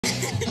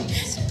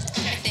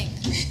I think.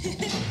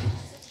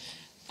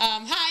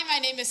 Hi, my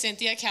name is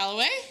Cynthia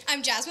Calloway.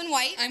 I'm Jasmine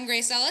White. I'm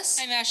Grace Ellis.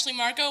 I'm Ashley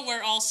Marco.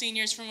 We're all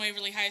seniors from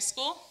Waverly High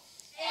School.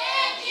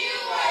 And you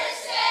were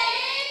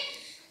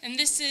saying? And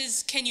this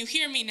is Can You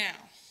Hear Me Now?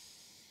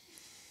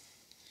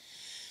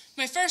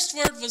 My first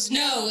word was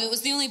no. No, it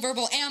was the only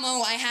verbal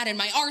ammo I had in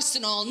my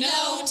arsenal.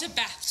 No to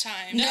bath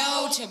time.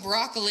 No to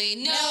broccoli.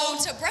 No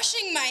to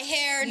brushing my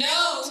hair.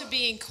 No to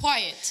being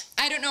quiet.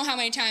 I don't know how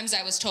many times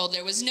I was told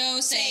there was no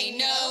saying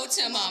no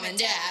to mom and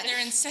dad. Their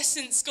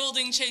incessant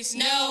scolding chased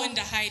no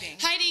into hiding.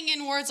 Hiding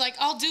in words like,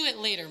 I'll do it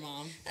later,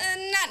 Mom.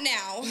 Not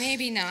now.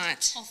 Maybe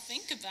not. I'll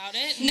think about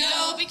it.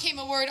 No became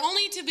a word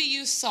only to be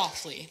used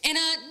softly. And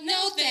a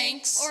no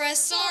thanks. Or a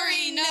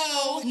sorry,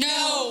 no.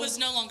 No. Was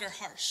no longer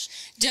harsh.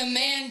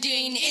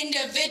 Demanding,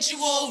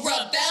 individual,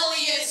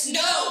 rebellious,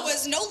 no.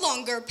 Was no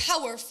longer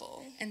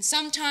powerful. And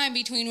sometime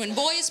between when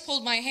boys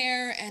pulled my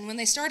hair and when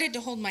they started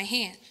to hold my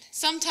hand.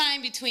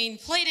 Sometime between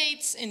play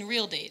dates and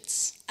real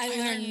dates. I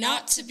learned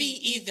not to be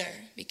either.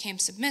 Became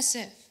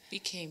submissive.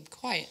 Became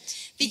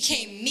quiet.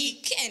 Became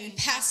meek and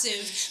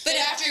passive. But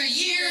after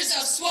years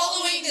of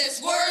swallowing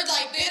this word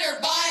like bitter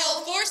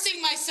bile,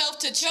 Forcing myself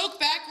to choke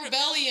back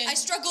rebellion. I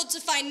struggled to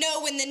find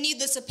no in the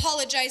needless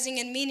apologizing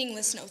and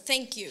meaningless no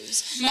thank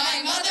yous.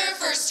 my mother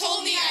first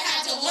told me I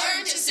had to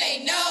learn to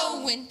say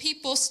no when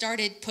people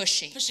started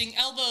pushing. Pushing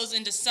elbows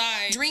into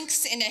sides.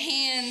 Drinks into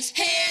hands.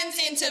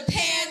 Hands into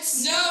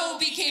pants. No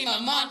became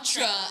a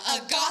mantra,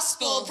 a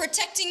gospel.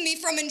 Protecting me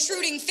from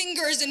intruding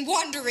fingers and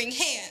wandering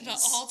hands. But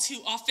all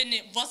too often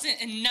it wasn't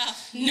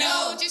enough.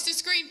 No. Just a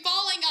scream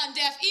falling on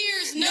deaf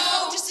ears.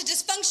 No. Just a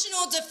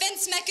dysfunctional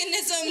defense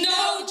mechanism.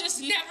 No.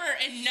 Just never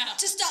enough.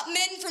 To stop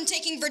men from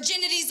taking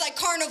virginities like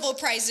carnival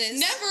prizes.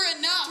 Never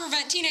enough.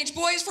 Prevent teenage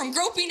boys from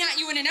groping at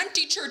you in an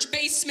empty church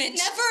basement.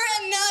 Never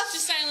enough. To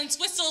silence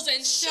whistles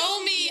and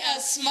Show me a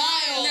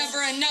smile.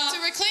 Never enough.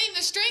 To reclaim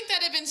the strength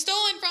that had been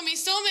stolen from me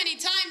so many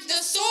times.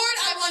 The sword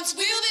I once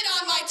wielded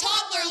on my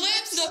toddler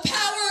lips. The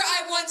power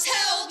I once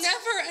held.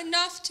 Never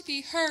enough to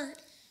be heard.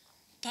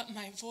 But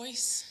my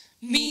voice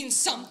Means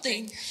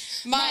something.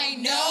 My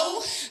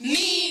no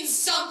means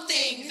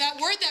something. That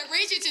word that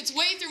rages its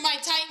way through my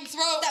tightened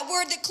throat. That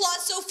word that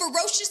claws so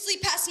ferociously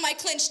past my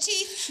clenched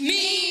teeth.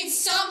 Means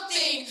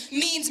something.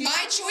 Means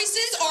my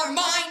choices are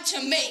mine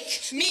to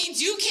make.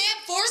 Means you can't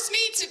force me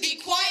to be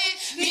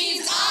quiet.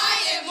 Means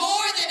I am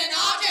more than an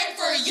object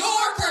for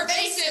your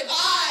pervasive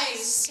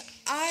eyes.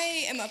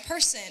 I am a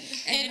person.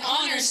 An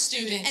honor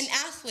student. An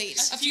athlete.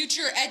 A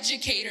future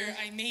educator.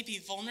 I may be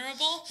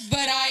vulnerable,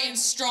 But I am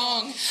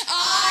strong.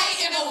 I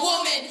am a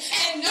woman,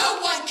 and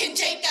no one can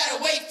take that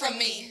away from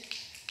me.